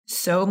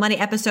So Money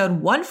episode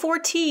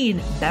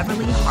 114,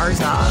 Beverly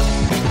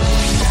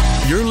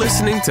Harzog. You're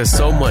listening to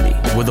So Money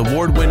with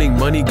award-winning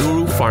money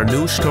guru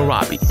Farnoosh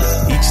Torabi.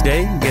 Each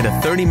day, get a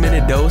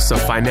 30-minute dose of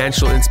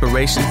financial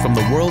inspiration from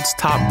the world's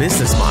top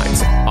business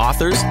minds,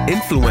 authors,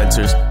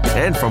 influencers,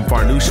 and from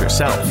Farnoosh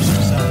herself.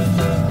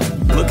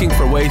 Looking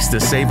for ways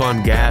to save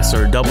on gas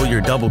or double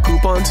your double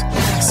coupons?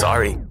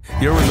 Sorry,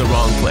 you're in the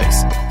wrong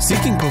place.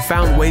 Seeking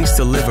profound ways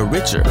to live a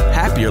richer,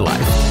 happier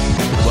life.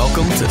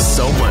 Welcome to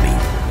So Money.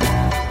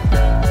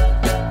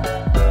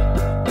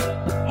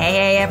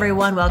 Hey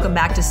everyone, welcome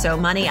back to So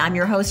Money. I'm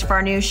your host,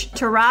 Farnoosh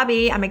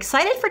Torabi. I'm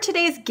excited for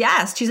today's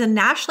guest. She's a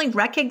nationally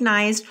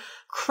recognized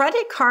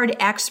credit card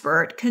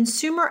expert,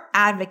 consumer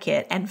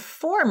advocate, and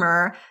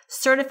former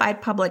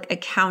certified public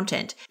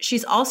accountant.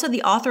 She's also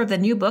the author of the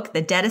new book,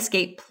 The Debt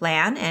Escape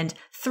Plan, and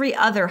 3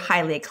 other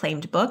highly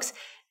acclaimed books.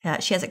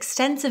 She has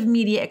extensive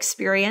media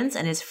experience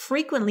and is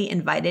frequently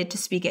invited to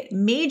speak at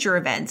major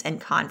events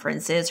and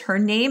conferences. Her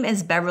name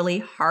is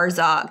Beverly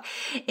Harzog.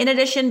 In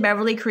addition,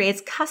 Beverly creates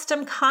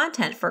custom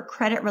content for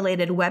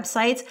credit-related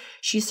websites.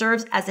 She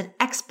serves as an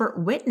expert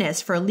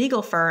witness for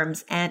legal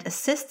firms and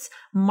assists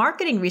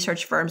marketing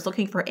research firms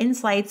looking for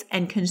insights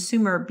and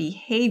consumer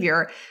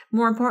behavior.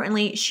 More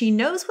importantly, she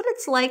knows what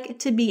it's like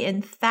to be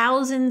in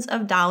thousands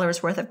of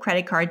dollars worth of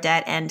credit card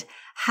debt and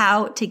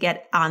how to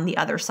get on the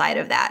other side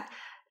of that.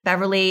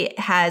 Beverly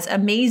has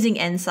amazing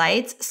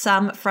insights,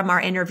 some from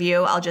our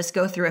interview. I'll just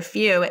go through a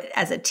few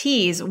as a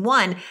tease.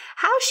 One,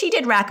 how she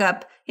did rack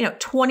up,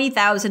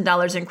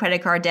 $20,000 in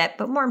credit card debt,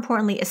 but more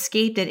importantly,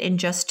 escaped it in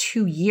just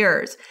 2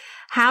 years.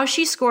 How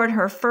she scored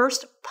her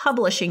first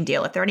publishing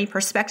deal. If there are any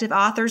prospective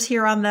authors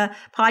here on the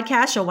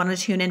podcast, you'll want to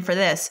tune in for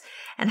this.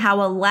 And how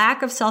a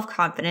lack of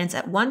self-confidence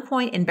at one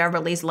point in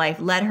Beverly's life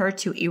led her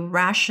to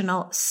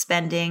irrational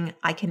spending.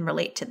 I can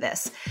relate to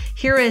this.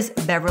 Here is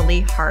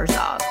Beverly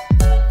Harzog.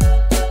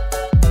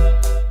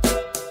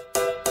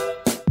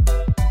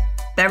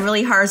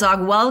 Beverly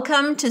Harzog,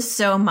 welcome to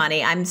So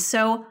Money. I'm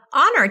so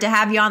honored to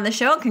have you on the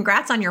show.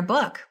 Congrats on your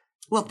book.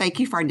 Well, thank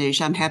you,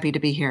 Farnoosh. I'm happy to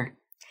be here.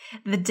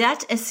 The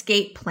Debt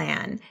Escape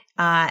Plan,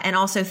 and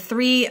also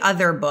 3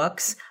 other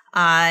books.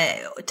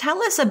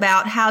 Tell us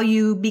about how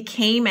you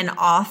became an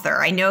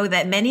author. I know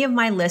that many of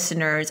my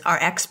listeners are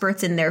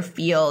experts in their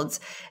fields.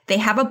 They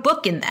have a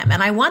book in them,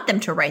 and I want them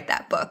to write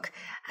that book.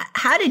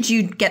 How did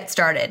you get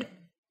started?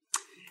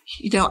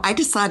 I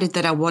decided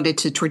that I wanted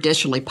to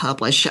traditionally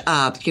publish.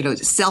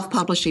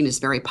 Self-publishing is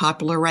very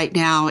popular right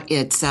now.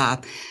 It's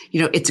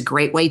a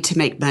great way to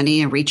make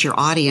money and reach your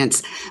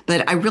audience.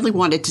 But I really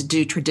wanted to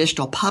do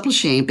traditional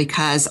publishing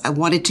because I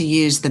wanted to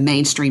use the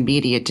mainstream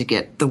media to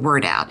get the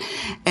word out.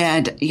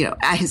 And,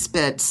 I have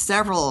spent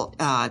several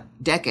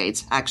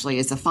decades actually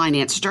as a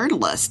finance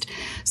journalist.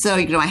 So,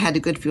 I had a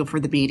good feel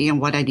for the media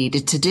and what I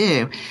needed to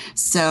do.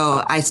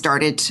 So I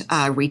started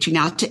reaching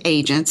out to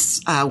agents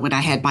when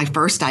I had my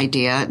first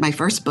idea. My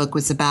first book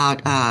was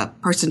about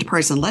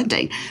person-to-person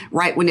lending,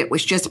 right when it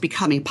was just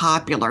becoming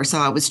popular. So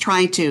I was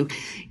trying to,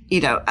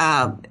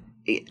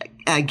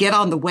 get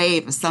on the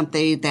wave of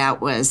something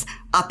that was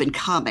up and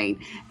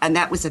coming. And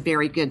that was a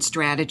very good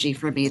strategy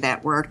for me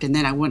that worked. And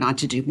then I went on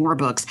to do more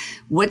books.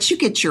 Once you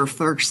get your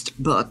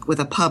first book with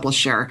a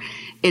publisher,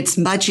 it's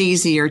much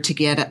easier to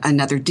get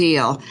another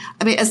deal.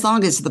 I mean, as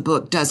long as the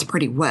book does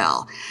pretty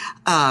well.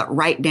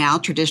 Right now,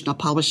 traditional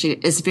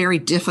publishing is very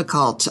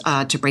difficult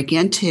to break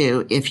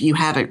into if you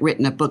haven't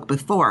written a book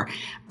before,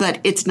 but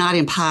it's not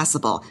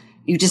impossible.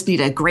 You just need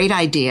a great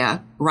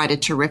idea, write a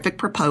terrific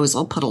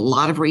proposal, put a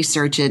lot of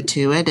research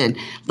into it, and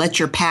let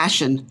your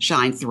passion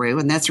shine through.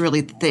 And that's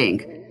really the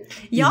thing.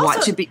 You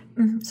want to be.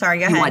 Sorry,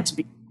 go ahead. You want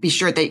to be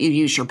sure that you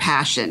use your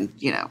passion,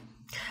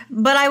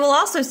 But I will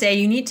also say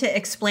you need to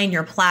explain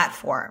your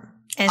platform.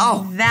 And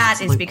that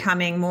absolutely is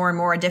becoming more and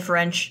more a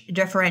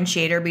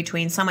differentiator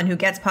between someone who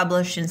gets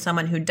published and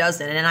someone who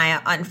doesn't. And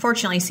I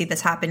unfortunately see this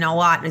happen a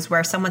lot, is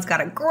where someone's got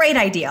a great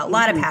idea, a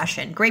lot of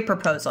passion, great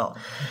proposal,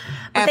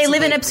 but absolutely, they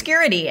live in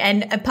obscurity.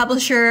 And a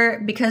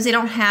publisher, because they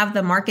don't have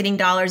the marketing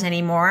dollars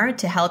anymore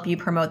to help you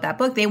promote that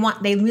book, they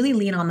really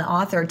lean on the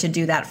author to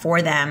do that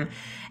for them.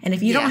 And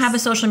if you don't have a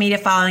social media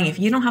following, if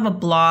you don't have a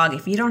blog,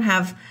 if you don't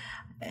have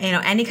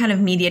any kind of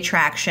media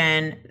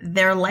traction,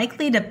 they're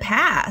likely to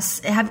pass.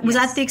 Was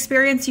that the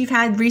experience you've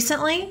had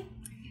recently?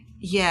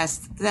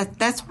 Yes,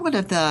 that's one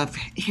of the,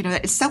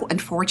 it's so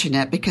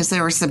unfortunate because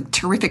there are some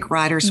terrific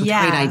writers with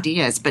great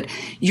ideas, but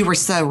you were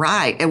so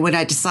right. And when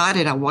I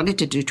decided I wanted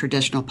to do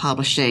traditional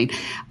publishing,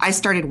 I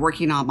started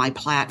working on my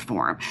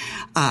platform.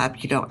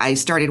 I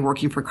started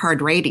working for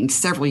Card Ratings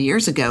several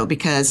years ago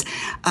because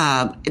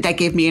that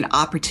gave me an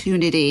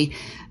opportunity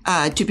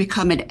to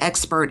become an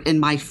expert in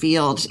my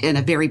field in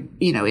a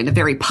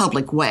very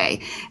public way.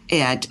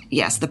 And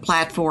yes, the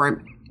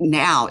platform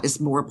now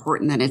is more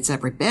important than it's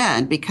ever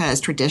been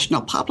because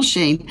traditional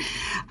publishing,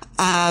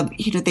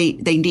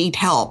 they need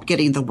help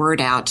getting the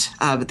word out.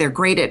 They're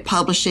great at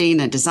publishing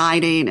and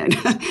designing and,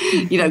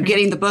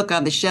 getting the book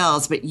on the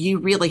shelves, but you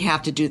really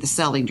have to do the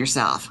selling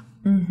yourself.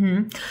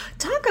 Mm-hmm.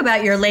 Talk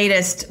about your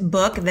ast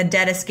book, The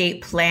Debt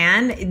Escape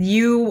Plan.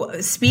 You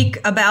speak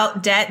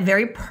about debt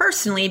very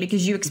personally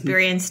because you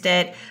experienced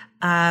it.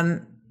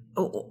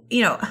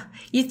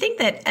 You think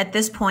that at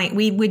this point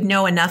we would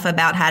know enough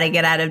about how to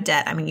get out of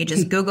debt. I mean, you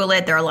just Google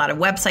it. There are a lot of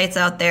websites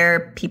out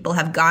there. People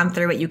have gone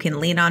through it. You can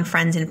lean on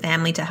friends and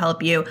family to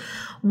help you.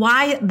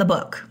 Why the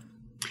book?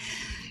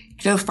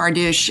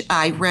 Farnoosh,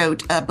 I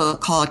wrote a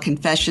book called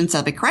Confessions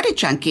of a Credit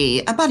Junkie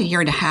about 1.5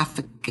 years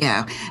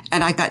ago.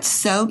 And I got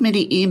so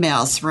many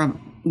emails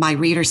from my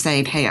readers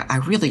saying, hey, I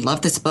really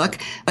love this book,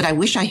 but I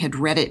wish I had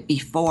read it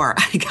before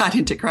I got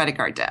into credit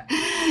card debt.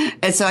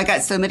 And so I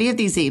got so many of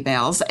these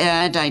emails,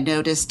 and I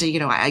noticed,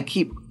 I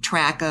keep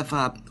track of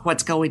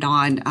what's going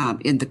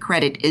on in the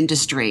credit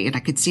industry, and I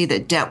could see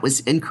that debt was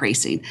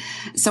increasing.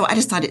 So I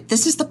decided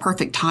this is the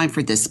perfect time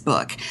for this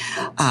book.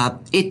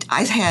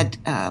 I had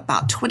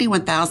about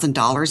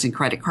 $21,000 in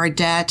credit card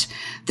debt.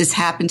 This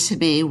happened to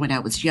me when I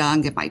was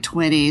young, in my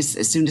 20s.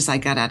 As soon as I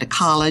got out of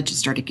college, I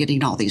started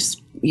getting all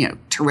these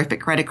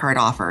terrific credit card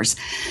offers.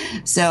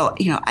 So,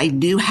 I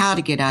knew how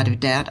to get out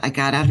of debt. I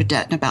got out of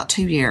debt in about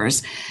 2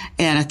 years,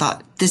 and I thought,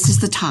 this is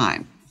the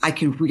time. I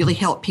can really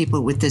help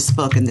people with this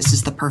book, and this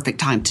is the perfect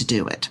time to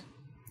do it.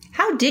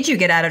 How did you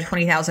get out of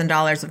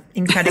 $20,000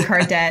 in credit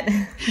card debt?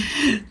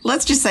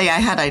 Let's just say I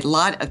had a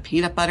lot of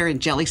peanut butter and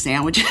jelly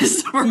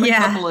sandwiches for a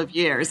couple of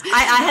years.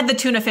 I had the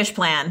tuna fish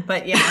plan,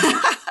 but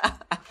yeah.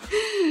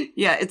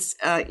 Yeah,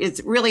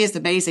 it really is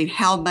amazing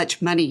how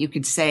much money you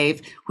can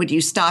save when you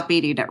stop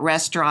eating at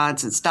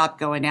restaurants and stop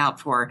going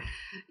out for,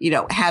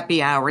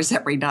 happy hours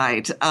every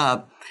night.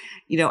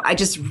 I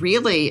just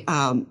really,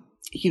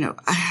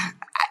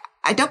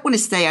 I don't want to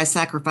say I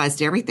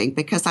sacrificed everything,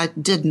 because I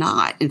did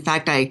not. In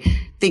fact, I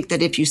think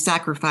that if you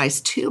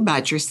sacrifice too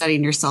much, you're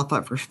setting yourself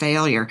up for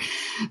failure.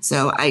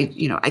 So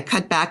I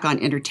cut back on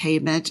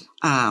entertainment.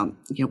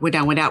 When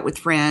I went out with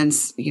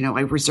friends,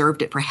 I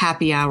reserved it for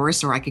happy hours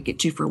so I could get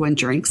 2-for-1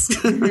 drinks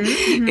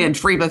and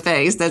free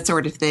buffets, that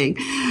sort of thing.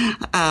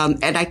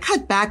 And I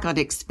cut back on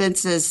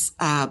expenses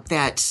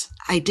that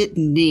I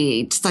didn't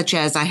need, such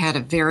as I had a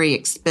very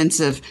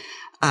expensive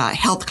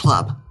health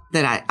club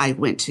that I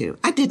went to.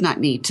 I did not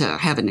need to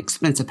have an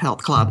expensive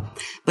health club,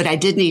 but I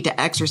did need to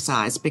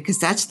exercise because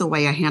that's the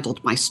way I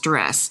handled my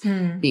stress.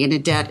 Being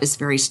in debt is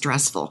very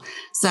stressful.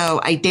 So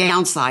I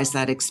downsized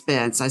that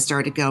expense. I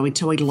started going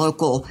to a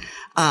local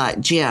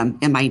gym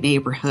in my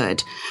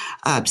neighborhood.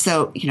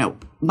 So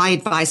my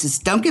advice is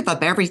don't give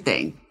up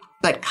everything,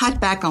 but cut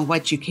back on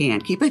what you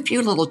can. Keep a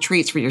few little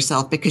treats for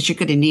yourself because you're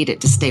going to need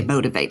it to stay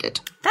motivated.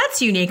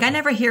 That's unique. I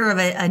never hear of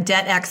a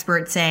debt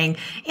expert saying,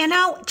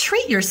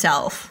 treat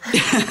yourself.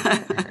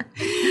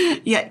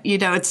 Yeah,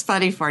 it's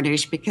funny,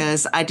 Farnoosh,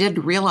 because I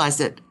didn't realize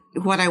that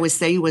what I was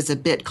saying was a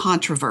bit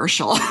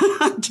controversial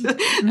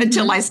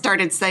until I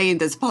started saying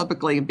this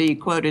publicly and being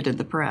quoted in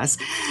the press.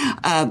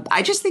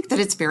 I just think that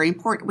it's very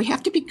important. We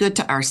have to be good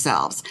to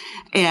ourselves.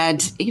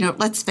 And,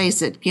 let's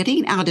face it,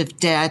 getting out of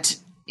debt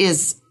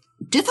is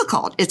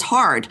difficult. It's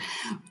hard.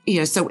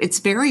 So it's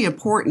very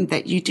important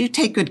that you do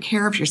take good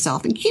care of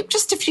yourself and keep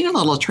just a few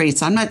little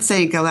treats. I'm not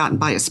saying go out and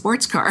buy a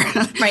sports car.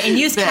 Right. And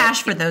use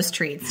cash for those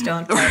treats.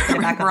 Don't put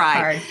it back on the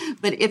card.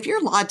 But if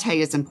your latte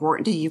is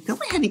important to you, go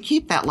ahead and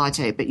keep that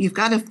latte. But you've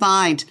got to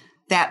find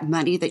that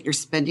money that you're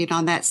spending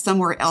on that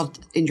somewhere else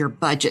in your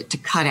budget to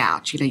cut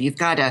out. You've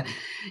got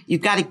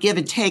to give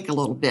and take a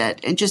little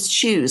bit and just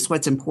choose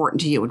what's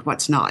important to you and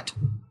what's not.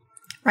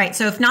 Right.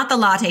 So if not the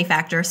latte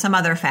factor, some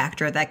other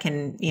factor that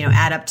can,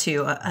 add up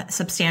to a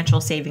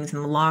substantial savings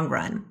in the long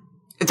run.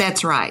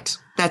 That's right.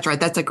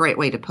 That's a great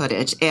way to put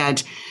it.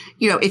 And,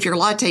 if your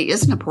latte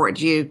isn't important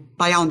to you,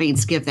 by all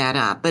means, give that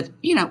up. But,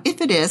 if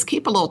it is,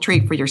 keep a little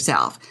treat for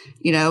yourself.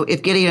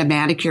 If getting a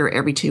manicure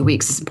every 2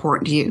 weeks is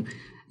important to you,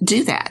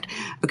 do that.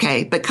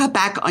 Okay. But cut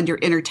back on your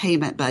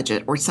entertainment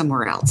budget or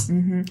somewhere else.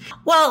 Mm-hmm.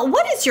 Well,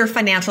 what is your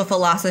financial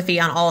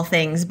philosophy on all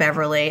things,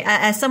 Beverly?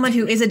 As someone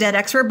who is a debt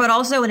expert, but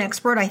also an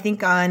expert, I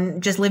think,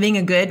 on just living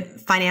a good,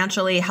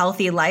 financially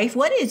healthy life,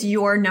 what is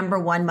your number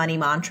one money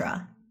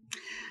mantra?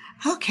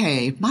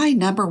 Okay. My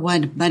number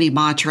one money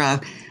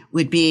mantra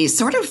would be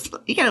sort of,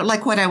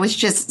 like what I was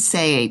just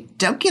saying,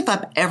 don't give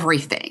up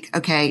everything.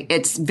 Okay.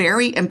 It's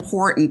very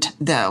important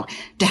though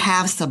to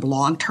have some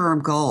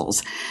long-term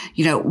goals.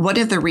 One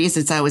of the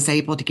reasons I was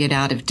able to get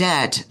out of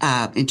debt,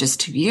 in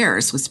just 2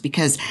 years was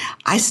because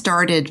I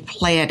started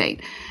planning.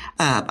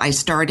 I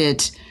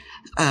started,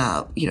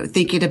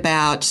 thinking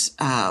about,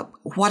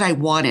 what I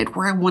wanted,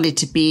 where I wanted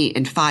to be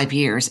in 5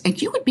 years.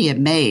 And you would be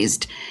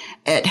amazed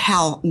at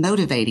how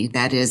motivating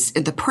that is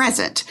in the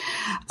present.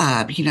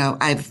 I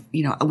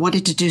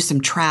wanted to do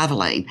some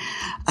traveling.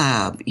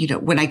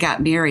 When I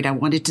got married, I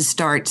wanted to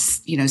start,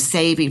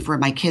 saving for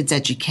my kids'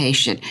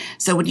 education.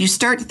 So when you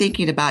start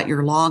thinking about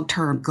your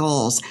long-term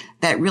goals,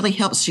 that really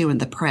helps you in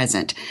the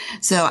present.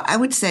 So I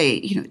would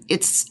say,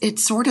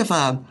 it's sort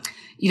of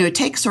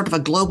take sort of a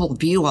global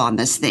view on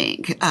this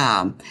thing.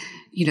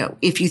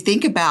 If you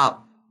think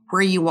about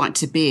where you want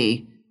to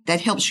be,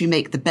 that helps you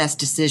make the best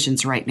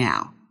decisions right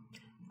now.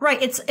 Right.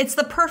 It's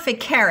the perfect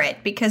carrot,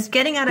 because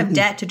getting out of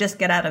debt to just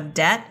get out of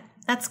debt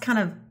that's kind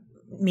of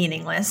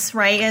meaningless,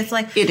 right? It's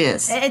like, it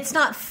is. It's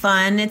not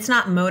fun. It's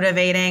not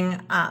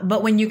motivating.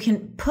 But when you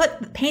can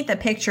paint the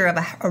picture of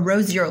a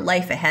rosier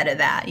life ahead of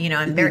that,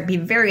 and be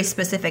very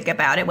specific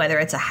about it, whether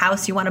it's a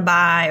house you want to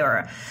buy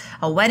or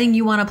a wedding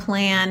you want to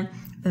plan,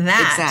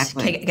 that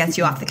gets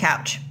you off the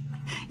couch.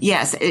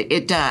 Yes,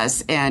 it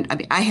does. And I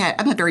mean,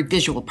 I'm a very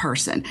visual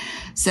person.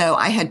 So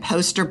I had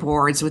poster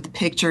boards with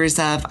pictures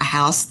of a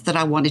house that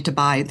I wanted to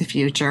buy in the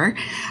future.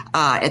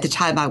 At the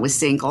time I was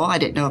single. I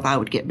didn't know if I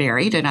would get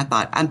married. And I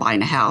thought, I'm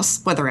buying a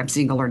house, whether I'm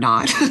single or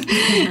not.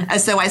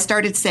 And so I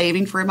started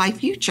saving for my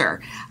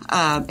future.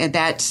 And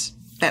that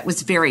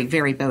was very,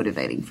 very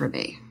motivating for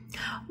me.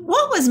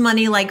 What was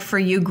money like for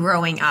you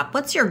growing up?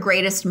 What's your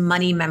greatest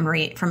money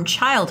memory from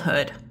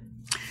childhood?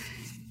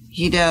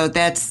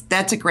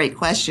 That's a great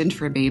question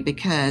for me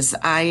because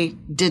I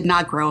did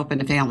not grow up in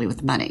a family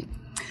with money.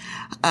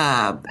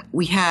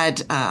 We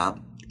had,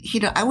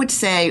 I would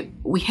say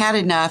we had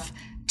enough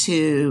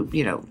to,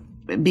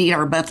 meet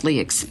our monthly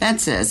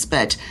expenses,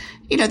 but,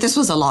 this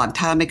was a long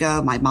time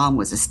ago. My mom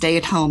was a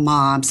stay-at-home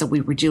mom, so we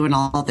were doing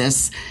all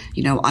this,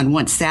 on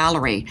one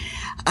salary.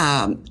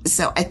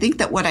 So I think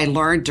that what I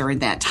learned during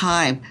that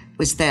time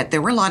was that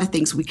there were a lot of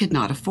things we could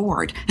not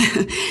afford.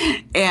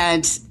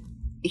 And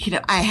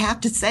I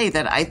have to say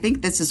that I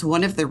think this is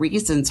one of the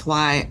reasons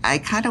why I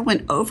kind of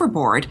went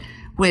overboard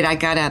when I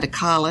got out of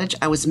college.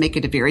 I was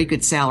making a very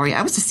good salary.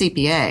 I was a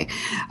CPA.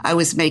 I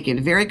was making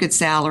a very good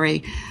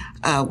salary.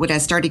 When I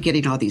started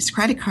getting all these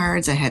credit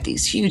cards, I had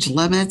these huge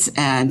limits,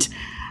 and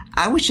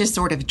I was just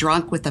sort of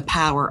drunk with the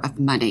power of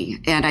money.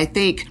 And I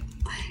think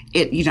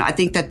I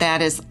think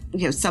that is,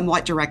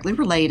 somewhat directly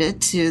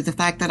related to the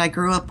fact that I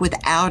grew up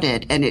without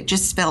it, and it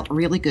just felt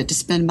really good to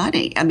spend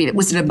money. I mean, it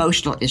was an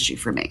emotional issue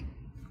for me.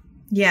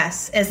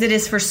 Yes, as it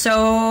is for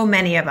so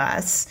many of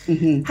us.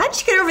 Mm-hmm. How did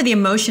you get over the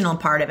emotional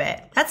part of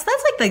it? That's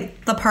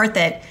like the part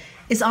that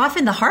is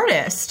often the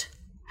hardest.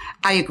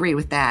 I agree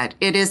with that.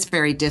 It is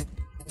very difficult.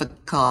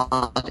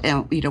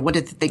 And, one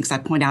of the things I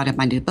point out in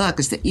my new book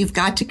is that you've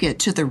got to get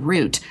to the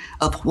root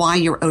of why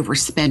you're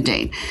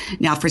overspending.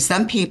 Now, for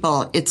some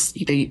people, it's,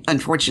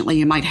 unfortunately,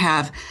 you might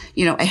have,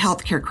 a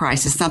healthcare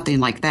crisis, something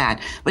like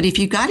that. But if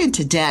you got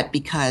into debt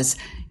because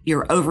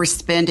you're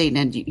overspending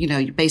and,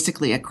 you're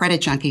basically a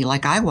credit junkie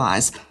like I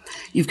was,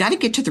 you've got to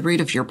get to the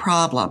root of your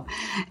problem.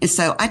 And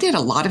so I did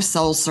a lot of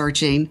soul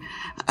searching.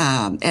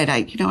 And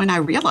I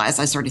realized,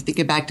 I started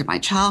thinking back to my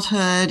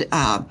childhood.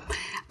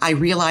 I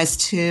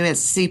realized too,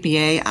 as a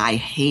CPA, I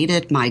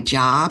hated my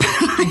job.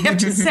 I have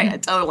to say, I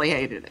totally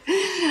hated it.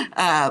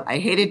 I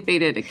hated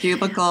being in a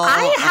cubicle.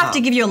 I have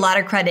to give you a lot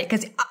of credit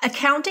because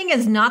accounting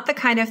is not the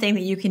kind of thing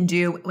that you can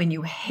do when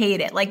you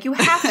hate it. Like, you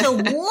have to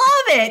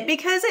love it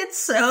because it's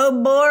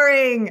so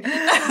boring.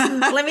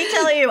 Let me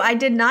tell you, I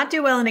did not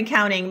do well in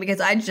accounting because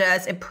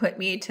it put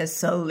me to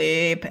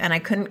sleep, and I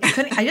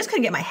just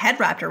couldn't get my head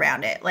wrapped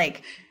around it.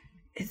 Like,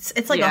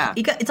 it's like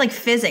it's like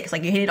physics.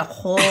 Like, you need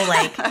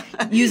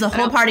use a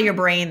whole part of your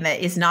brain that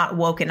is not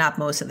woken up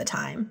most of the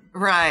time.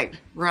 Right.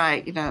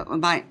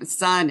 My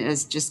son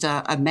is just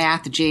a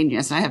math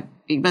genius.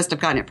 He must have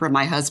gotten it from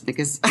my husband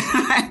because,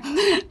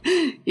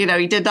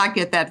 he did not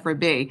get that from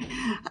me.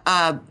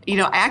 I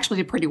actually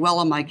did pretty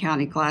well in my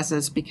accounting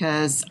classes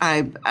because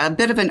I'm a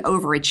bit of an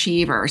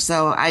overachiever.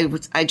 So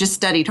I just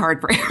studied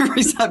hard for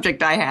every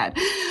subject I had.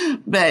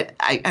 But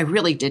I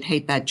really did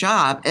hate that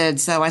job. And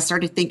so I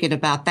started thinking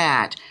about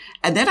that.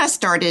 And then I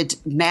started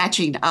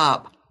matching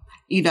up,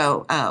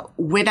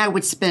 when I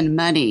would spend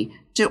money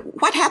to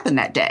what happened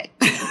that day.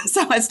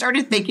 So I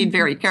started thinking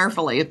very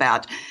carefully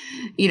about,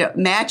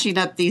 matching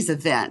up these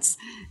events.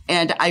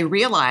 And I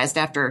realized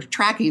after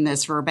tracking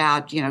this for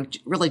about,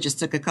 really just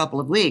took a couple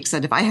of weeks,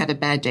 that if I had a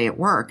bad day at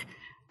work,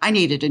 I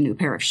needed a new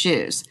pair of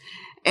shoes.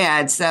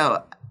 And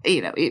so,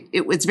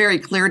 it was very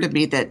clear to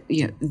me that,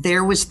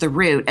 there was the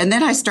root. And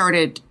then I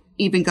started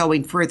even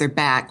going further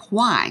back.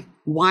 Why?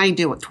 Why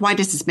do it? Why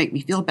does this make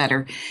me feel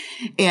better?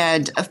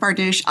 And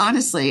Farnoosh,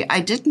 honestly, I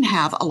didn't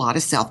have a lot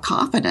of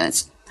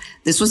self-confidence.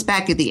 This was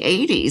back in the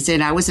 80s,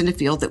 and I was in a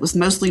field that was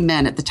mostly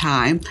men at the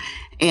time.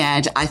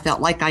 And I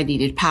felt like I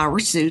needed power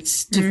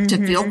suits to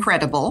feel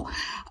credible,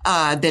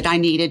 that I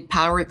needed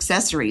power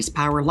accessories,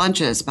 power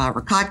lunches, power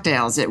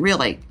cocktails. It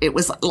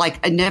was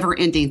like a never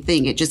ending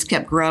thing. It just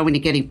kept growing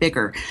and getting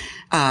bigger.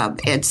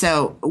 And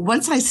so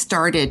once I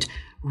started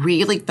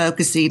really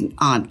focusing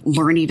on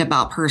learning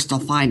about personal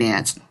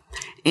finance,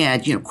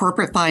 and,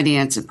 corporate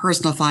finance and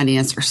personal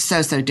finance are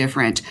so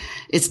different.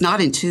 It's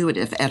not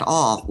intuitive at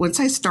all. Once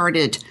I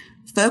started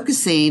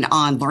focusing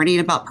on learning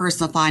about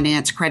personal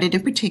finance, credit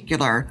in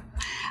particular,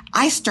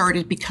 I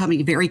started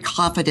becoming very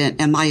confident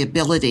in my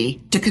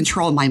ability to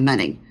control my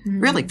money,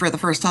 really for the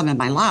first time in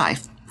my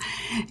life.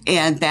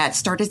 And that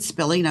started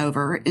spilling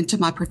over into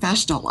my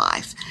professional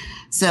life.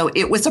 So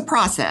it was a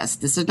process.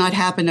 This did not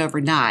happen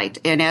overnight.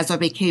 And as I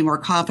became more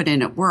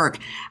confident at work,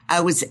 I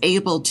was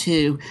able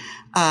to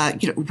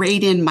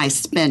rate in my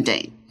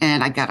spending,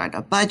 and I got on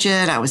a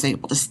budget. I was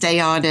able to stay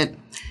on it.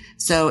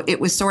 So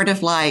it was sort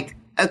of like,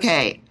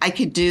 okay, I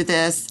could do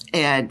this,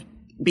 and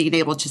being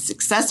able to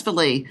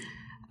successfully,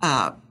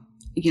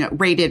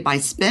 rated by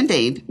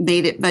spending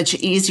made it much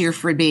easier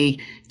for me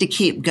to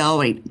keep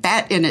going.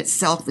 That in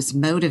itself was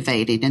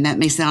motivating. And that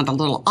may sound a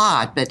little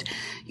odd, but,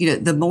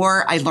 the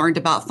more I learned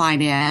about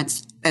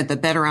finance and the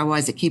better I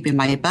was at keeping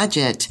my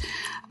budget,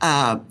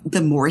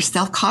 the more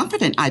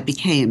self-confident I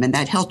became. And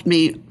that helped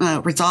me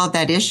resolve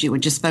that issue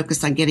and just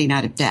focus on getting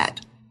out of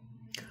debt.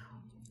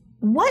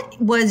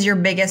 What was your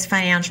biggest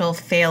financial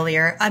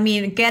failure? I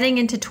mean, getting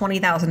into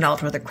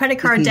 $20,000 worth of credit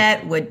card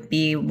debt would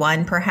be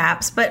one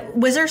perhaps, but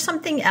was there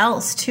something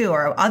else too,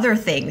 or other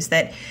things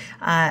that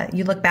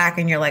you look back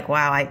and you're like,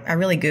 wow, I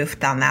really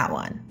goofed on that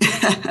one?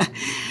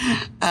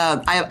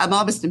 I'm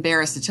almost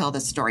embarrassed to tell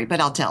this story,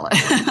 but I'll tell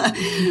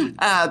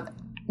it.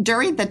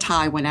 During the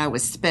time when I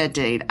was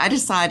spending, I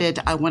decided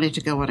I wanted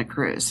to go on a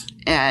cruise.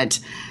 And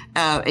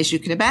as you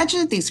can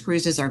imagine, these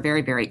cruises are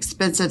very, very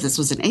expensive. This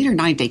was an 8 or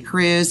 9 day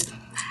cruise.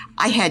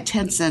 I had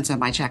 10 cents on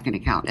my checking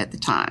account at the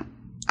time.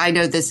 I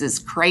know this is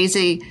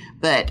crazy,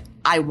 but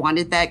I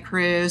wanted that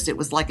cruise. It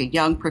was like a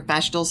young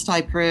professionals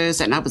type cruise,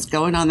 and I was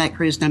going on that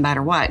cruise no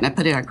matter what, and I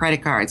put it on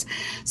credit cards.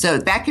 So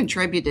that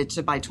contributed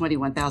to my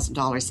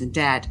 $21,000 in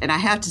debt. And I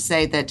have to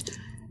say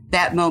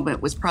that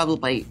moment was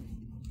probably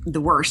the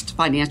worst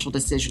financial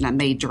decision I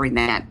made during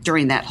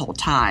that whole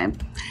time.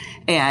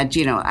 And,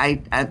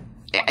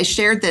 I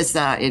shared this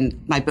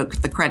in my book,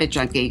 The Credit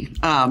Junkie,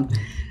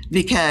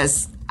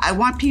 because I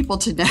want people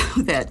to know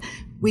that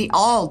we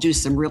all do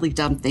some really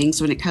dumb things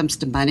when it comes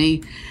to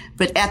money,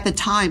 but at the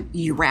time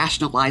you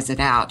rationalize it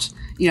out.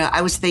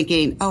 I was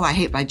thinking, oh, I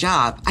hate my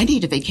job. I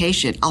need a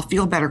vacation. I'll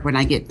feel better when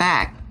I get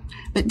back.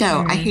 But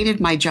no, I hated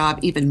my job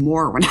even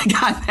more when I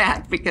got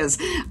back because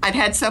I'd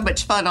had so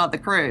much fun on the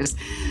cruise.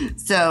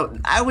 So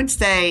I would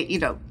say,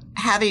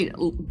 having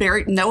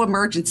no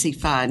emergency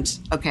fund,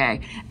 okay,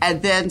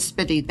 and then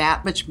spending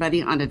that much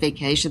money on a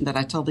vacation that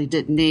I totally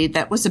didn't need,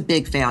 that was a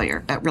big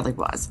failure. That really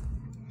was.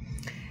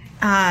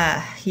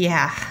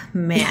 Yeah,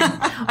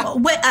 man.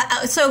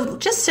 So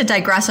just to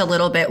digress a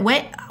little bit,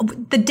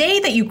 the day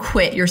that you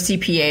quit your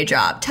CPA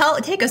job,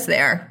 take us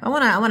there. I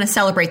want to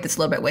celebrate this a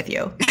little bit with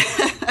you.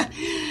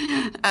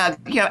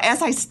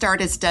 As I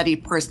started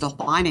studying personal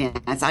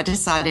finance, I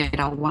decided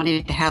I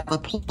wanted to have a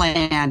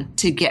plan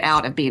to get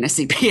out of being a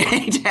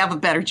CPA, to have a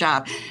better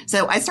job.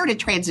 So I started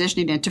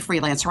transitioning into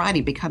freelance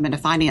writing, becoming a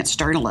finance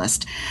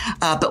journalist.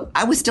 But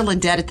I was still in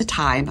debt at the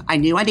time. I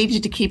knew I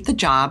needed to keep the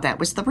job. That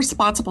was the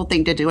responsible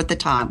thing to do at the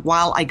time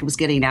while I was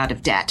getting out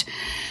of debt.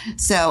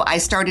 So I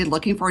started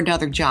looking for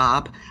another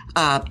job.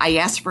 I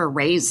asked for a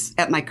raise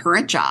at my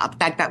current job. In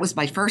fact, that was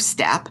my first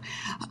step.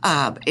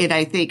 And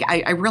I think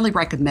I really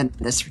recommend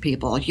this for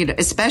people,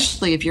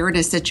 especially if you're in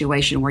a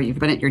situation where you've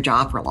been at your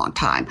job for a long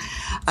time.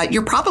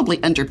 You're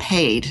probably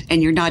underpaid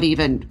and you're not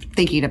even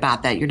thinking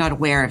about that. You're not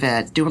aware of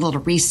it. Do a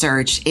little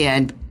research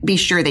and be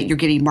sure that you're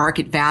getting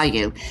market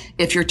value.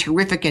 If you're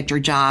terrific at your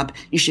job,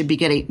 you should be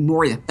getting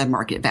more than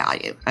market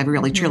value. I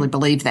really, truly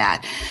believe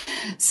that.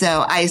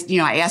 So I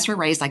asked for a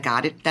raise. I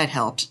got it. That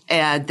helped.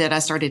 And then I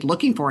started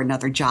looking for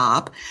another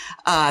job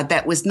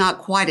that was not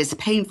quite as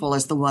painful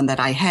as the one that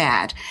I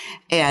had.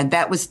 And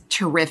that was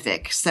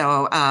terrific.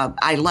 So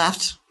I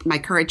left my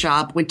current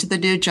job, went to the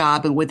new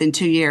job, and within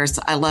 2 years,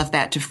 I left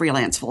that to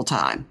freelance full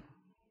time.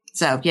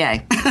 So,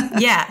 yay.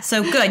 Yeah.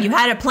 So good. You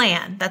had a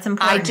plan. That's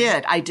important.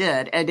 I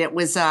did. And it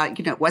was,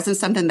 it wasn't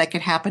something that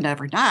could happen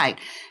overnight.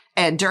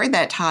 And during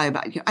that time,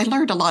 I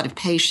learned a lot of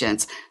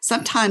patience.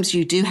 Sometimes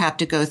you do have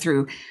to go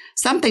through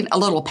something a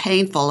little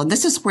painful. And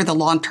this is where the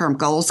long-term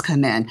goals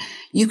come in.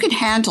 You can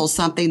handle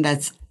something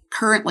that's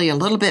currently a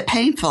little bit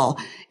painful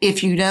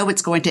if you know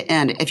it's going to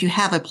end, if you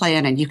have a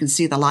plan and you can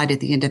see the light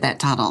at the end of that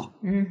tunnel.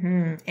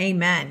 Mm-hmm.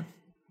 Amen.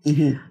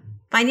 Mm-hmm.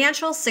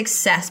 Financial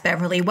success,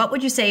 Beverly, what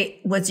would you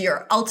say was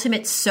your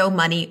ultimate So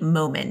Money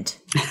moment?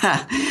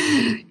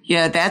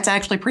 Yeah, that's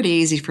actually pretty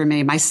easy for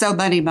me. My So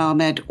Money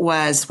moment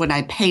was when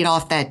I paid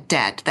off that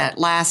debt, that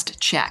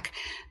last check.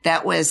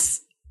 That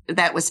was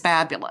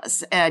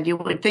fabulous. And you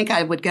would think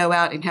I would go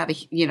out and have a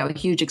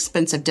huge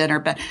expensive dinner,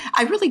 but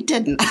I really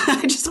didn't.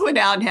 I just went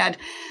out and had,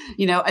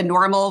 a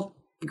normal,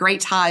 great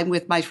time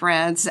with my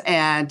friends.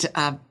 And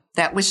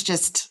that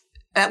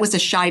was a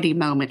shiny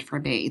moment for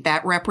me.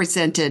 That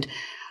represented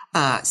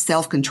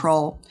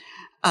self-control,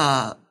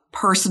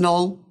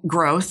 personal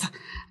growth,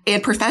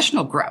 and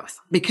professional growth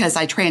because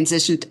I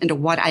transitioned into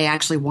what I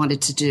actually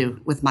wanted to do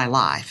with my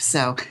life.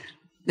 So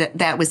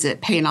that was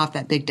it, paying off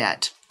that big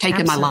debt,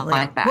 taking Absolutely.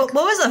 My life back. What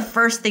was the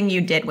first thing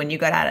you did when you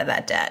got out of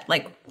that debt?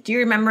 Like, do you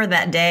remember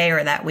that day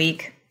or that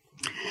week?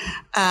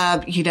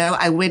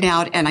 I went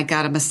out and I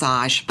got a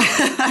massage.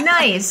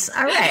 Nice.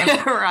 All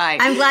right. Right.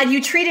 I'm glad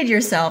you treated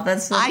yourself.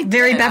 That's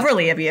very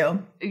Beverly of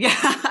you. Yeah.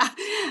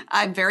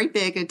 I'm very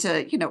big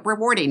into,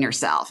 rewarding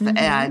yourself. Mm-hmm.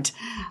 And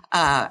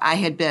I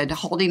had been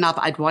holding up.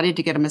 I'd wanted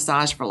to get a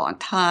massage for a long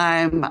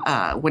time.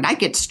 When I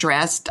get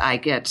stressed, I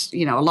get,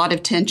 a lot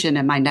of tension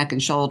in my neck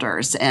and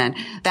shoulders. And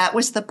that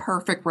was the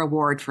perfect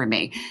reward for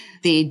me.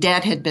 The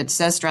debt had been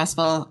so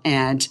stressful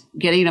and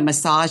getting a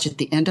massage at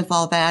the end of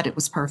all that, it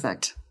was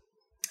perfect.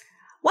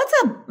 What's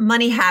a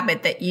money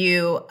habit that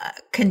you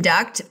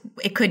conduct?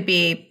 It could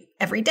be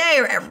every day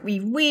or every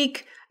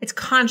week. It's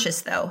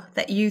conscious, though,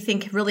 that you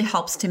think really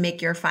helps to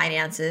make your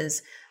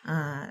finances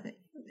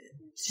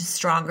just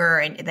stronger,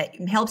 and that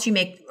helps you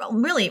make,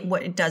 really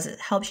what it does, it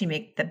helps you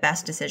make the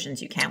best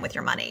decisions you can with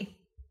your money.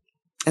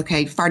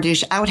 Okay,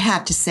 Farnoosh, I would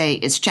have to say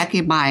is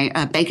checking my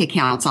bank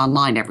accounts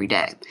online every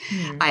day.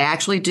 I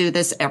actually do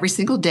this every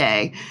single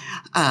day.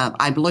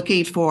 I'm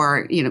looking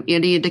for,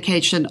 any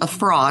indication of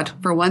fraud,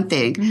 for one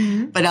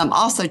thing, but I'm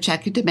also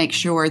checking to make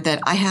sure that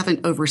I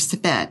haven't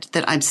overspent,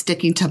 that I'm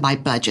sticking to my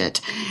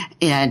budget.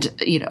 And,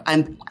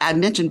 I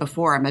mentioned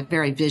before, I'm a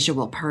very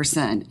visual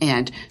person.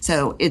 And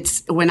so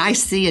it's when I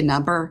see a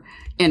number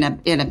in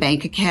a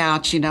bank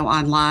account,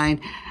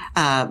 online,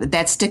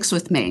 that sticks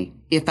with me.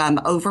 If I'm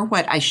over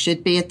what I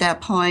should be at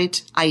that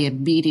point, I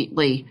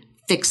immediately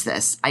fix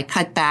this. I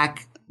cut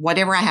back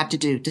whatever I have to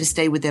do to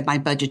stay within my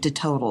budgeted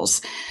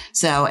totals.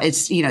 So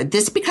it's,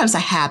 this becomes a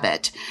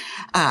habit.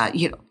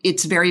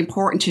 It's very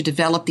important to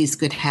develop these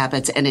good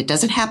habits, and it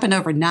doesn't happen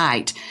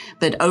overnight,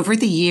 but over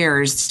the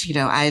years,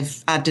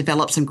 I've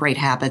developed some great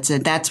habits,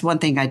 and that's one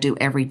thing I do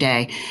every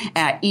day.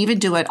 I even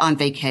do it on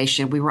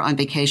vacation. We were on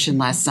vacation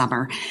last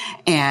summer,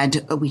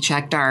 and we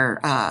checked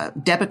our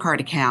debit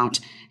card account,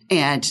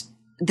 and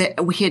there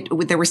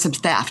was some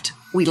theft.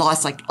 We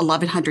lost like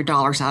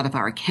 $1,100 out of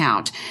our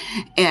account.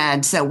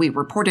 And so we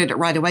reported it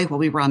right away while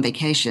we were on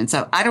vacation.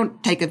 So I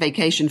don't take a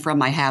vacation from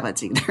my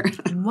habits either.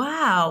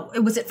 Wow.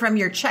 Was it from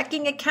your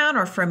checking account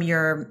or from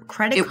your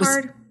credit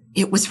card?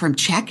 It was from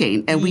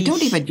checking, and we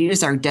don't even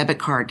use our debit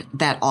card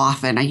that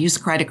often. I use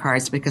credit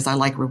cards because I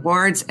like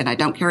rewards and I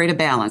don't carry the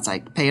balance. I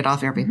pay it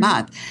off every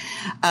month.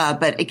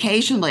 But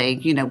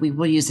occasionally, we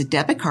will use a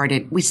debit card,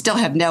 and we still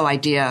have no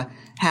idea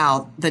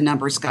how the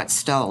numbers got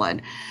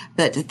stolen.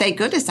 But thank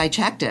goodness I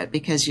checked it,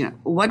 because,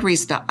 one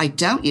reason I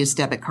don't use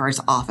debit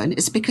cards often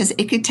is because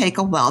it can take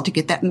a while to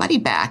get that money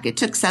back. It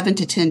took 7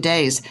 to 10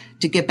 days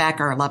to get back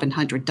our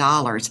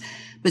 $1,100.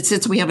 But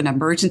since we have an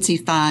emergency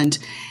fund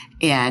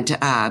and,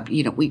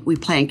 we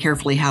plan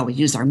carefully how we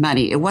use our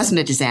money, it wasn't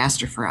a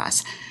disaster for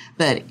us.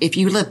 But if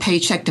you live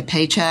paycheck to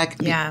paycheck,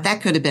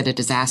 that could have been a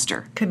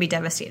disaster. Could be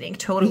devastating.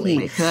 Totally.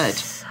 It could.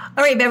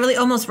 All right, Beverly,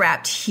 almost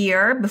wrapped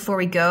here. Before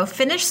we go,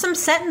 finish some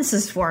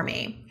sentences for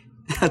me.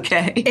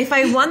 Okay. If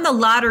I won the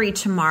lottery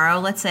tomorrow,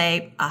 let's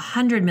say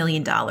 $100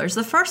 million,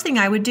 the first thing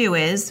I would do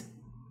is?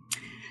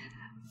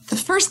 The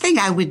first thing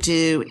I would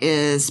do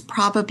is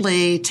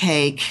probably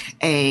take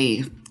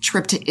a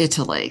trip to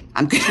Italy.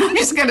 I'm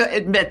just going to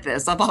admit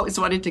this. I've always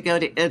wanted to go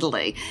to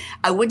Italy.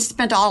 I wouldn't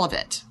spend all of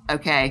it.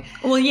 Okay.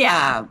 Well,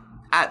 yeah.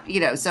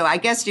 So I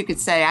guess you could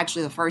say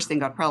actually the first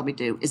thing I'd probably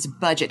do is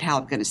budget how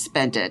I'm going to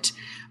spend it.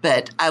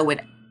 But I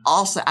would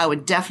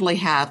definitely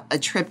have a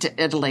trip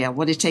to Italy. I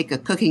want to take a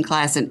cooking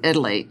class in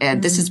Italy.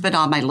 And this has been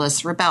on my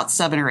list for about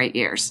 7 or 8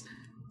 years.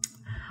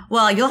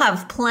 Well, you'll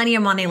have plenty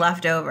of money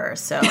left over.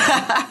 So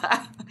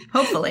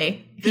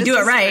hopefully, if you do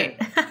it right.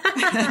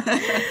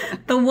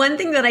 The one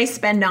thing that I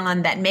spend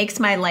on that makes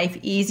my life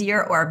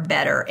easier or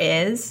better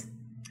is?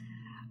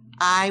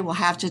 I will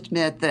have to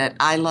admit that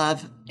I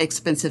love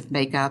expensive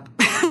makeup.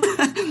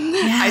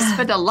 Yeah. I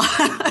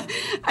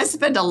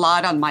spend a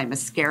lot on my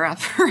mascara,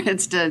 for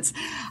instance.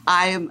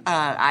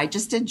 I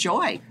just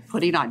enjoy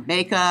putting on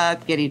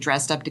makeup, getting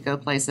dressed up to go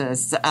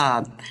places.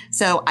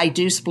 So I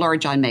do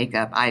splurge on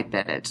makeup. I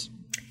admit it.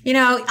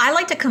 I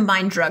like to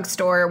combine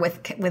drugstore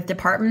with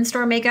department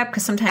store makeup,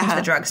 because sometimes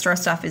the drugstore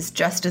stuff is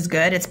just as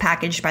good. It's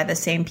packaged by the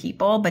same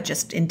people, but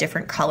just in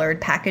different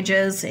colored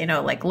packages.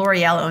 Like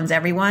L'Oreal owns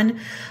everyone.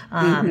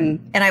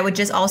 And I would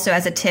just also,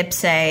 as a tip,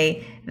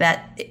 say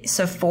that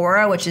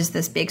Sephora, which is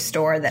this big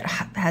store that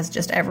has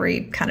just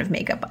every kind of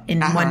makeup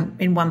in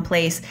one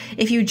place.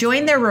 If you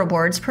join their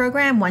rewards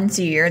program once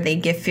a year, they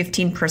give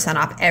 15%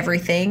 off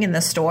everything in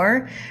the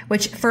store,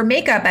 which for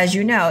makeup, as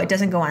you know, it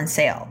doesn't go on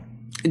sale.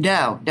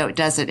 No, it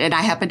doesn't. And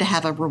I happen to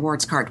have a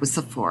rewards card with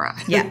Sephora.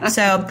 Yeah.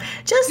 So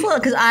just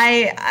look, because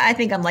I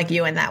think I'm like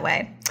you in that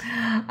way.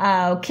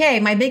 Okay.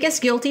 My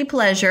biggest guilty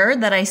pleasure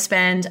that I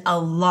spend a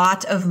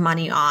lot of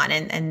money on,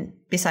 and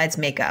besides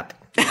makeup.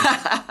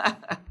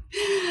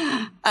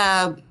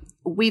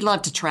 We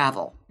love to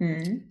travel.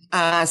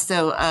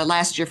 So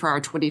last year for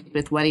our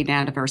 25th wedding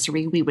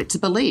anniversary, we went to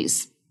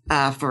Belize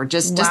for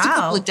just a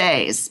couple of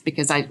days,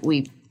 because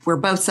we're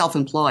both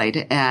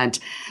self-employed and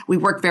we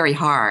work very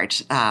hard.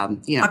 A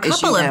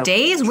couple of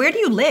days? Where do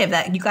you live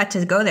that you got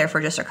to go there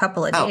for just a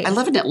couple of days? I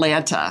live in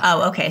Atlanta.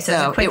 Oh, okay. So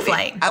it's a quick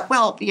flight.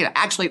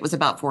 Actually it was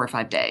about 4 or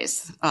 5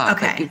 days.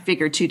 Okay. You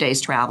figure 2 days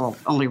travel,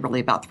 only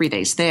really about 3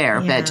 days there.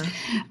 Yeah.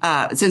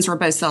 But since we're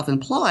both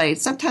self-employed,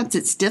 sometimes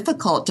it's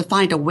difficult to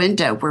find a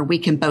window where we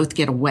can both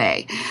get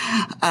away.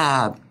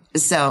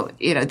 So,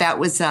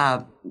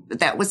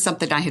 that was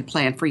something I had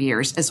planned for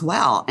years as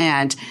well.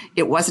 And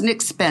it wasn't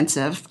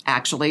expensive,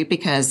 actually,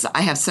 because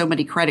I have so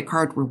many credit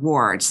card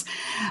rewards.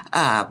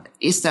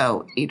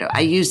 So,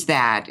 I used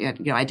that.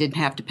 I didn't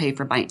have to pay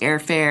for my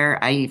airfare.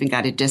 I even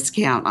got a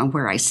discount on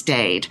where I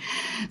stayed.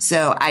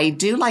 So I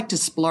do like to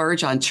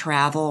splurge on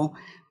travel,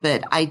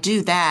 but I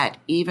do that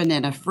even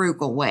in a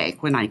frugal way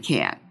when I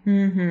can.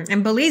 Mm-hmm.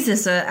 And Belize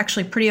is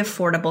actually a pretty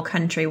affordable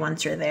country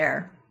once you're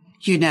there.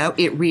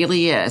 It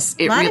really is.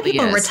 A lot of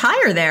people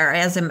retire there,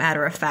 as a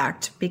matter of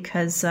fact,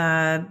 because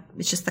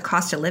it's just the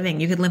cost of living.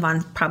 You could live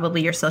on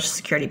probably your Social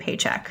Security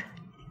paycheck.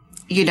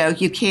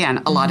 You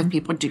can. A lot of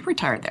people do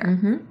retire there.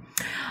 Mm-hmm.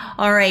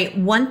 All right.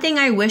 One thing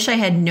I wish I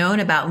had known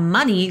about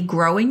money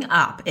growing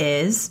up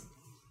is...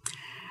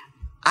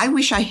 I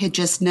wish I had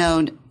just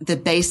known the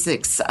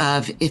basics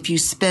of if you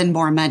spend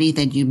more money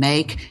than you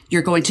make,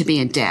 you're going to be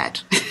in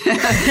debt.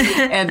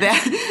 And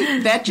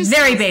that just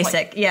very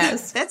basic.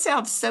 Yes. That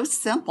sounds so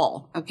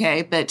simple.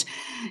 Okay. But,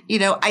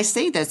 I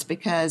say this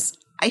because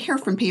I hear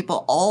from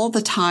people all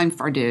the time,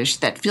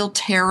 Farnoosh, that feel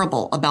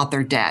terrible about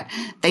their debt.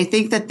 They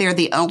think that they're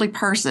the only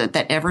person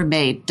that ever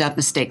made dumb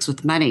mistakes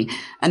with money.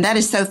 And that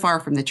is so far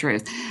from the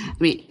truth. I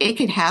mean, it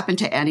can happen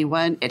to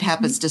anyone. It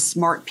happens to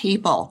smart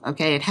people.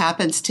 Okay. It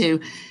happens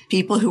to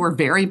people who are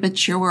very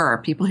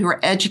mature, people who are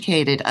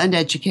educated,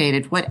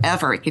 uneducated,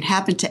 whatever. It can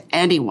happen to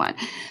anyone.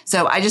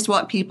 So I just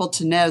want people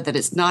to know that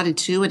it's not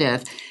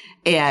intuitive.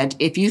 And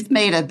if you've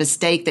made a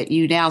mistake that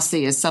you now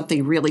see as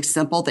something really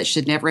simple that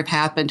should never have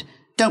happened,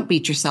 don't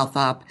beat yourself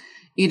up.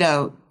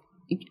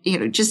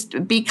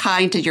 Just be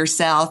kind to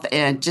yourself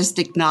and just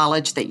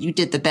acknowledge that you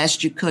did the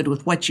best you could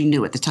with what you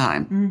knew at the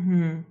time.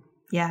 Mm-hmm.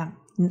 Yeah.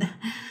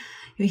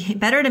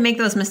 Better to make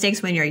those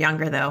mistakes when you're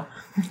younger, though.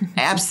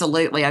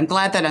 Absolutely. I'm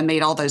glad that I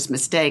made all those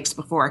mistakes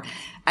before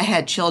I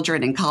had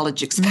children and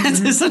college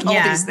expenses and all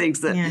these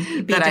things that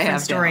I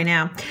have story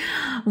now.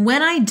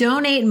 When I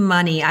donate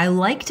money, I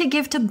like to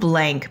give to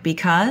blank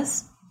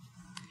because...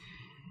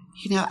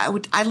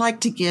 I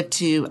like to give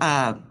to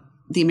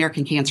the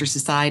American Cancer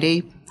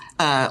Society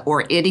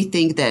or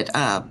anything that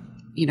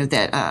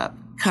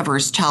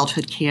covers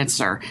childhood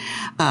cancer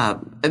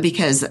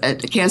because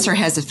cancer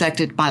has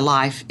affected my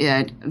life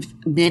in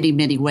many,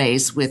 many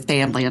ways with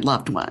family and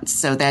loved ones.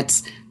 So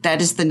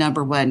that is the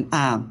number one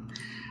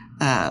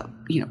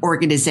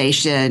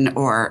organization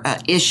or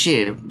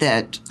issue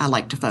that I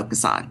like to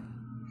focus on.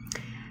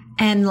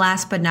 And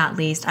last but not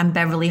least, I'm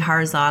Beverly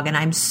Harzog, and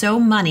I'm so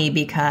money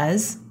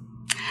because...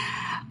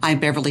 I'm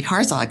Beverly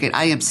Harzog, and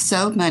I am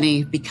so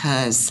money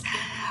because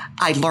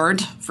I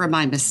learned from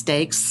my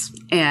mistakes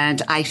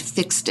and I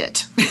fixed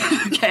it.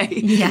 Okay.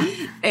 Yeah.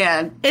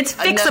 And it's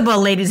fixable,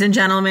 ladies and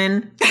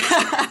gentlemen.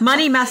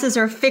 Money messes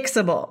are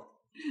fixable.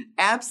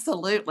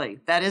 Absolutely.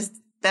 That's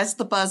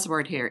the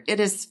buzzword here. It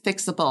is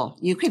fixable.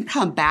 You can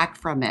come back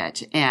from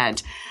it.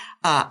 And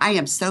I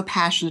am so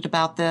passionate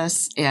about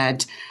this.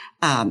 And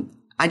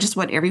I just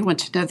want everyone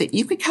to know that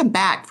you can come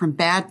back from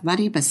bad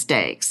money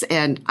mistakes.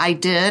 And I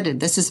did, and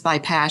this is my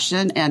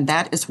passion, and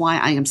that is why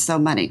I am so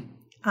money.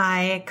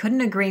 I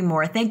couldn't agree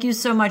more. Thank you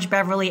so much,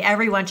 Beverly.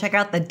 Everyone, check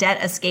out the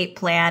Debt Escape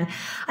Plan.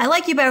 I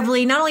like you,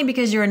 Beverly, not only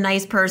because you're a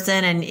nice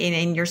person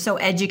and you're so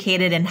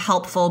educated and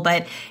helpful,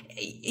 but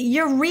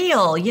you're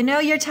real.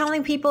 You're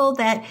telling people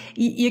that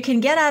you can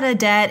get out of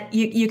debt.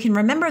 You can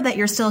remember that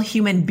you're still a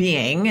human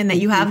being and that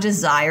you have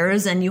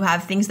desires and you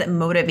have things that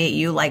motivate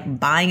you, like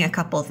buying a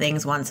couple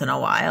things once in a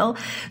while.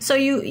 So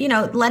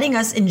letting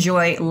us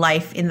enjoy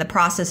life in the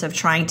process of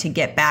trying to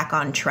get back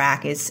on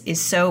track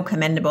is so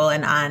commendable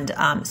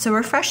and so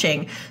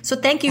refreshing. So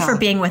thank you for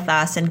being with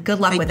us and good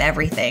luck with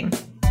everything.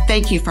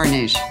 Thank you,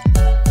 Farnoosh.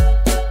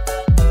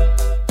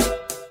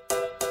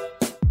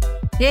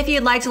 If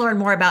you'd like to learn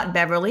more about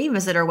Beverly,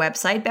 visit her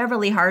website,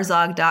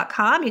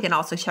 beverlyharzog.com. You can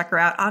also check her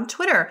out on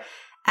Twitter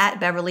at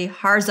Beverly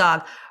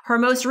Harzog. Her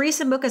most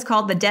recent book is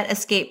called The Debt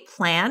Escape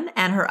Plan,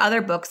 and her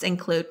other books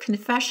include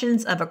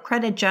Confessions of a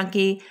Credit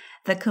Junkie,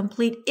 The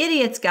Complete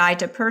Idiot's Guide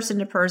to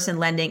Person-to-Person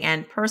Lending,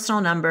 and Personal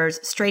Numbers,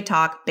 Straight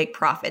Talk, Big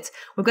Profits.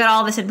 We've got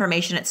all this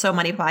information at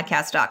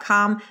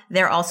SoMoneyPodcast.com.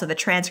 There are also the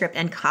transcript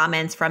and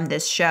comments from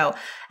this show.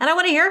 And I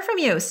want to hear from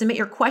you. Submit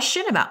your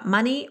question about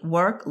money,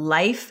 work,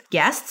 life,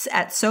 guests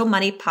at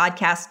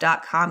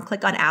SoMoneyPodcast.com.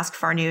 Click on Ask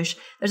Farnoosh.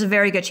 There's a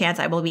very good chance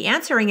I will be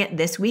answering it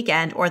this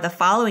weekend or the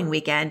following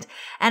weekend.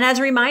 And as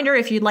a reminder,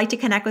 if you'd like to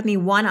connect with me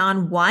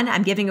one-on-one,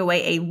 I'm giving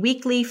away a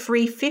weekly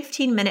free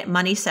 15-minute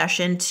money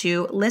session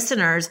to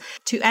listeners.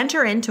 To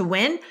enter in to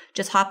win,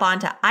 just hop on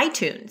to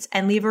iTunes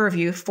and leave a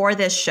review for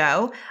this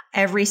show.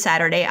 Every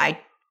Saturday,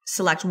 I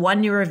select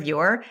one new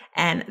reviewer,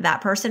 and that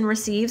person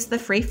receives the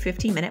free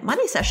 15-minute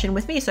money session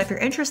with me. So if you're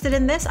interested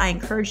in this, I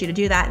encourage you to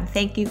do that, and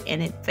thank you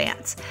in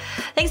advance.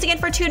 Thanks again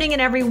for tuning in,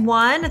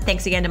 everyone.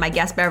 Thanks again to my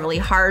guest, Beverly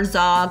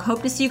Harzog.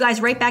 Hope to see you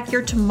guys right back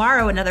here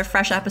tomorrow, another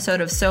fresh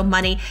episode of So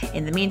Money.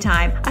 In the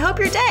meantime, I hope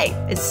your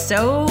day is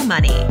so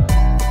money.